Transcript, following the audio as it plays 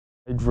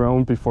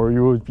Drone before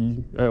you would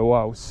be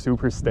wow,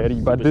 super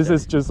steady, but this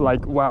is just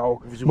like wow,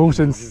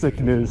 motion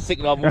sickness.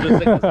 Motion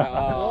sickness.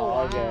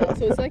 Oh, okay. wow.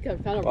 So it's like a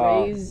kind of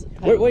raised.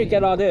 Where you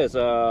get all this?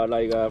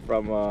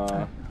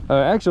 From.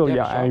 Actually,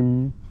 Yeah, yeah,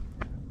 I'm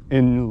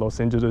in Los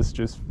Angeles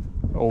just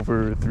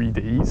over 3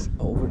 days.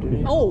 Over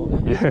there. Oh,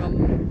 Yeah.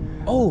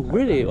 Oh,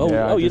 really? Oh,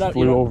 Yeah, oh, I you're just not.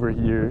 flew You're not, over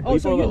here. Oh,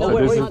 so you're Oh, not,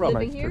 where you're you not from?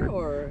 living here,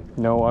 or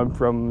No, I'm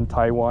from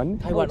Taiwan.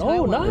 Taiwan. Oh,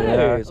 Oh, Taiwan.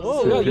 nice. Yeah.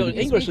 Oh, So your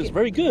you English speak is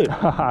very good.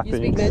 you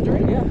speak Thanks.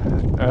 Mandarin?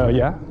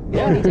 Yeah.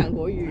 哦，你讲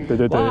国语。对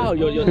对对。 Wow,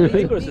 your 你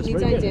English is 你 very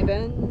在 good. 这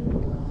边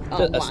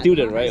A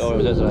student, right?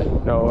 Or just like.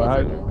 No,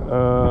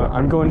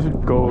 I'm going to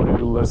go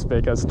to Las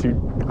Vegas to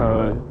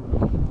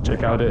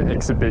check out an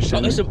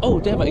exhibition. They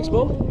have an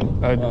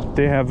expo.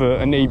 They have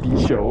an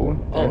AV show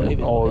Oh,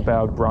 AV, all okay.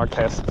 about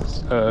broadcast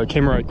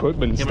camera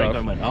equipment Camera stuff.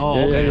 equipment. Oh,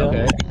 Yeah, okay, yeah,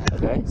 okay, yeah.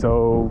 okay.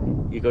 So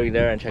You're going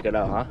there and check it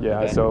out, huh?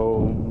 yeah, Okay.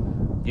 so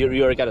You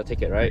already got a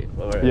ticket, right?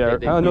 Or yeah.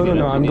 they No, give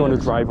you I'm going to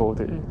the- drive all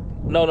day.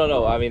 No.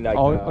 I mean like.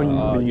 Oh, you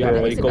mean you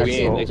have the to go in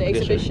exhibition. The expedition.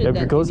 exhibition. Yeah,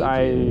 that because you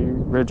I need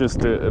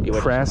registered a You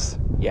press,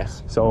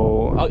 Yes.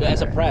 so Oh,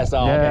 as a press.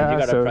 Oh, yeah, okay. You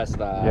gotta so, press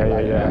the.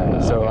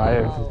 yeah. So I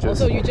have Oh, just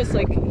so you just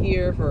like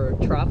here for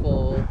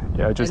travel.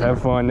 just and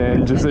have fun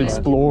and just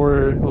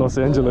explore Los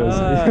Angeles.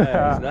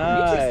 Nice,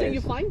 nice. Interesting.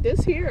 You find this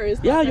here? Is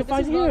Yeah, not- you this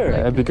find is not here.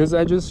 like- Because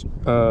I just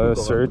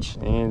searched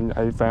and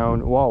I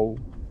found wow,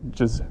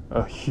 just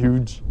a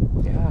huge,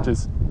 Yeah.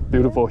 just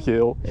beautiful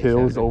hills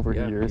Exactly. over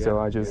Yeah, here. yeah. So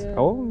I just Yeah.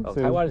 Oh,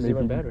 so Taiwan is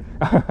even maybe-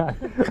 better.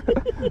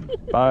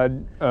 but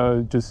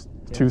just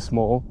too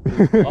small.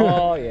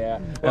 Oh yeah.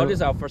 Well, this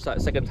is our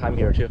second time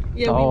here too.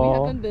 Yeah, we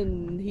Oh. haven't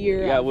been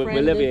here. Yeah, Our we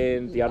friend live live-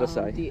 in the other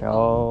side.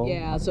 Oh.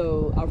 Yeah,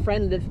 so our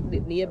friend live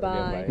nearby,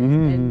 Nearby.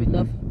 and we Mm.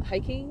 love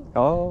hiking.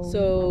 Oh,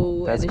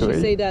 So that's and then great.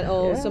 she say that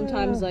Yeah.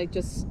 sometimes like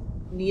just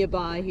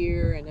nearby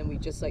here, and then we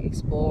just like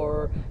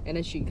explore, and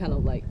then she kind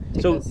of like.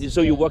 Take So, us,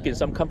 so you yeah. work in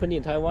some company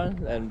in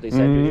Taiwan, and they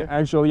send you here.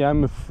 Actually,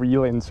 I'm a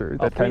freelancer,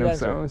 that kind of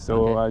freelancer. stuff. So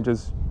Okay. I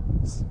just,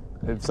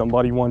 if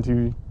somebody want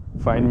to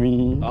find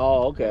me,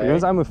 Oh, okay.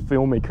 because I'm a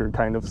filmmaker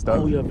kind of stuff.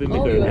 Oh, you're a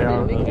filmmaker. you're a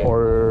yeah, filmmaker.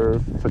 or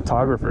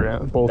photographer,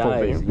 both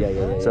Nice. of them.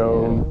 Yeah.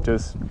 So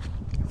just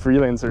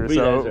freelancer.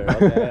 Freelancer,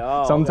 So okay.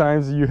 Oh,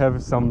 sometimes you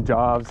have some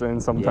jobs,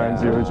 and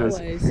sometimes Yeah. you're Oh,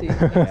 just. I see.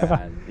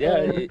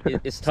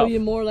 it's So tough.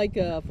 you're more like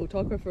a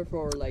photographer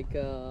for like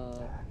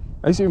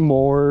Actually,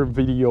 more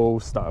video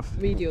stuff.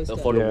 video So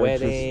stuff. for the Yeah,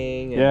 just-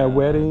 wedding. Yeah, and,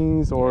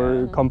 weddings or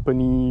Yeah.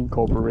 company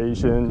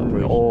corporation,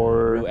 corporation,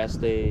 or real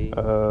estate.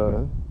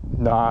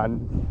 not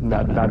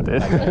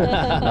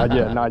that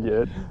yet, not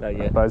yet. Not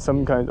yet. But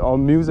some kind or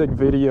music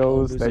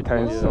videos, music that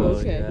kind of videos,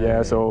 stuff. okay.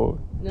 Yeah, so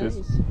Nice.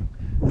 just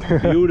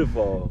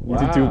Beautiful. need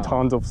to do Wow.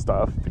 tons of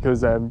stuff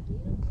because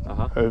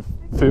Uh-huh.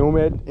 film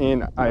it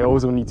and I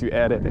also need to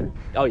edit it.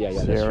 Oh yeah,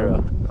 that's Yeah,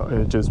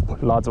 true. just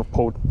lots of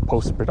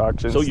post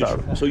production So you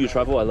stuff. so you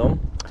travel alone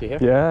to here?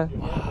 Yeah,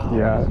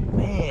 yeah.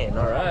 Man,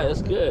 all right,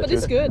 that's good. But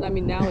it's good. I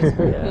mean, now it's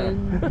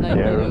open. Like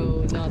Yeah. you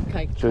know, not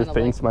kind Just of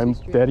thanks like my too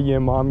strict. daddy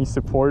and mommy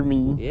support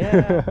me.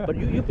 Yeah, but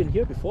you've been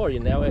here before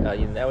in LA,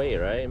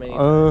 right? Many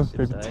times,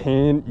 maybe right?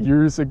 10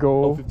 years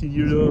ago. 15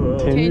 years ago.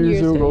 10 10 years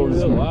years, ago, 10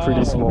 was years. Wow.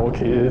 pretty small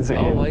kids,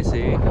 Oh, I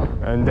see.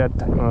 and that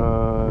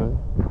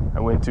I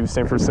went to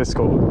San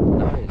Francisco,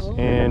 Nice.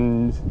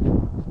 and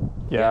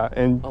yeah,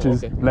 and Oh,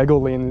 just okay.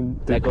 Legoland,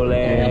 Legoland,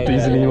 and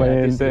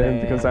Disneyland, Disneyland,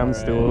 and because I'm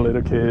still a right.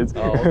 little kid.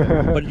 Oh,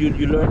 okay. But you get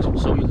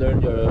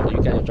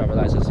your driver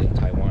license in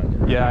Taiwan.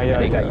 Yeah,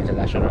 And they got yeah.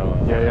 international.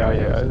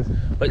 yeah.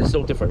 But it's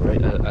so different,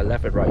 right?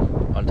 Left and right.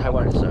 On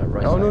Taiwan, it's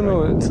right. Oh side,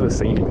 no, right? it's the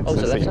same. It's Oh,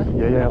 the it's the left same.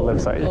 side? Yeah,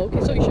 left side. Oh,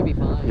 okay, so you should be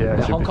fine. Yeah, it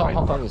Yeah, should be fine.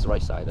 Hong Kong is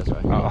right side. That's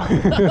right. Oh.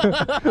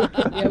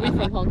 Yeah, we're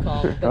from Hong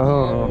Kong. but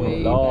Oh.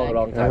 way Long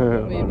back. time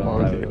ago. Way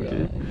long back, time ago.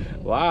 okay.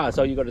 Wow,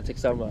 so you got to take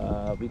some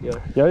video.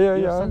 Yeah,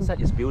 Your sunset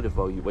is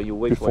beautiful. When you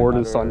wait Before for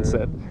the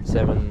sunset.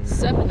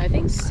 7, I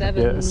think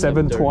 7. Yeah,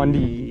 7:20.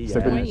 20. I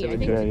think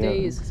yeah, today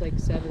yeah. is like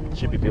 7.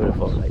 Should be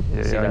beautiful. Like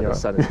see that the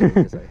sun is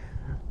it's like,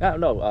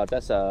 no,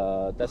 that's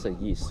a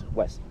east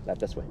west.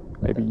 That's way.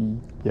 Like Maybe.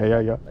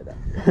 Yeah. Like that.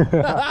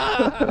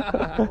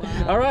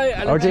 All right,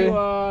 I Okay.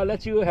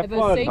 let you have Have a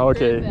fun. safe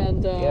Okay. trip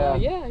and Yeah.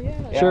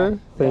 yeah. Sure.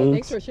 Thanks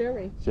Thanks. for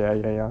sharing. Yeah.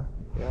 Yeah.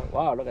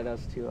 Wow, look at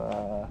us two.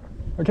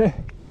 Okay.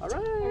 All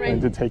right. right.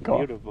 And to take off.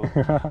 Beautiful.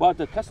 Well,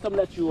 the custom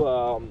let you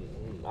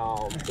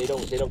they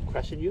don't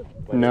question you.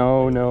 When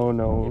No, they- no, You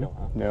no, don't,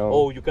 huh? no.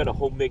 Oh, you got a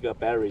homemade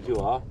battery too,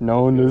 huh?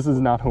 No, this is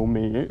not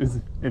homemade.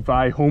 If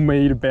I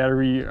homemade a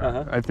battery,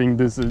 Uh-huh. I think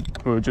this is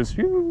just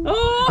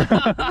Oh!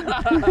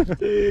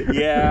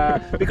 Yeah,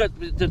 because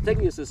the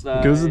thing is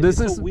Because this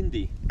it's is- so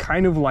windy.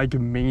 kind of like a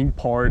main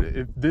part.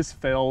 If this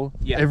fell,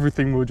 Yeah.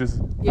 everything will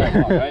just.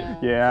 Yeah. Right?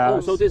 Yeah. Oh,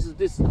 so this,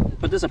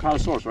 but this is a power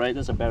source, right?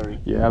 This is a battery.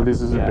 Yeah,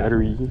 this is Yeah. a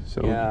battery.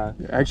 So Yeah.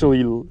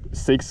 actually,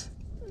 6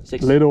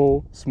 6.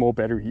 little small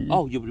battery.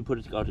 Oh, you put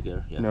it all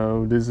together. Yeah.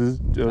 No, this is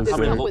just How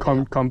many a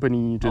volt?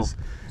 company just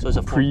So it's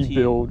a 14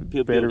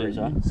 pre-built battery.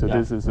 huh? So Yeah.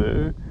 this is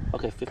a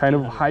Okay, kind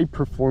of 1500. high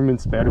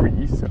performance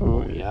battery.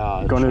 So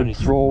yeah, gonna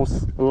 22. draw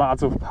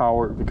lots of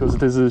power because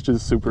this is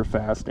just super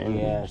fast and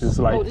Yes. just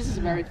like Oh, this is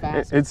very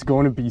fast. it's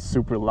going to be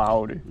super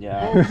loud.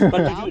 Yeah, Oh,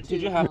 but now did you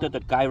too, have huh? the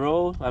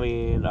gyro? I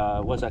mean,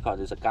 what's that called?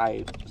 It's a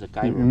gyro,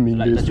 You mean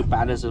like this- that you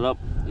balance it up,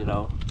 you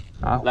know,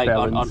 like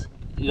balance.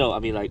 you know, I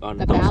mean, like on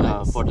The those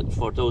balance.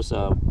 for those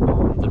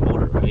the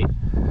motor, right?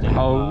 They have,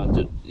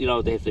 Oh. you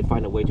know, they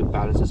find a way to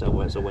balance it so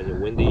when you're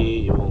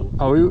windy, you won't.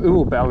 Oh, it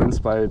will balance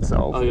by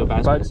itself. Oh, it will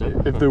balance by but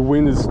itself? if the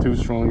wind is too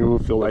strong, you will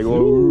feel like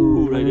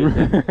Ooh, oh.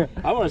 right.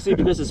 I want to see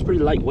because it's pretty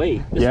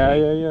lightweight. this Yeah,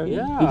 thing. yeah.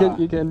 Yeah.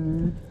 You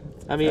can.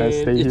 I mean,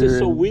 stay it's just here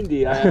so and-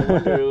 windy. I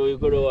wonder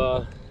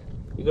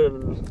you're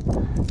gonna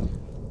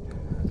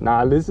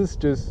Nah, this is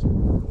just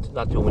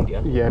not too windy.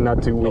 Huh? yeah,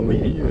 not too Not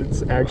windy.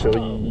 It's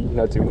actually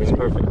not too windy.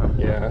 perfect, huh?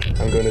 Yeah,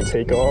 I'm gonna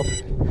take off.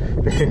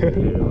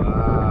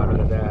 Wow,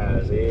 look at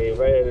that. See,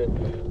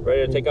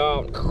 ready to take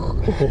off.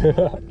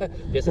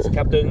 This is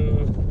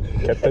Captain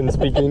Captain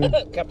speaking.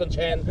 Captain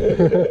Chan.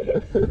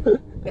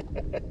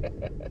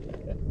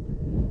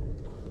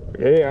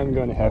 Yeah, I'm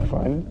gonna have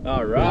fun.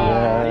 All right,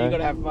 Yeah. you're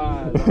gonna have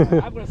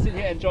fun. I'm gonna sit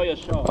here and enjoy your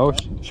show. Oh,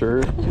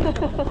 sure.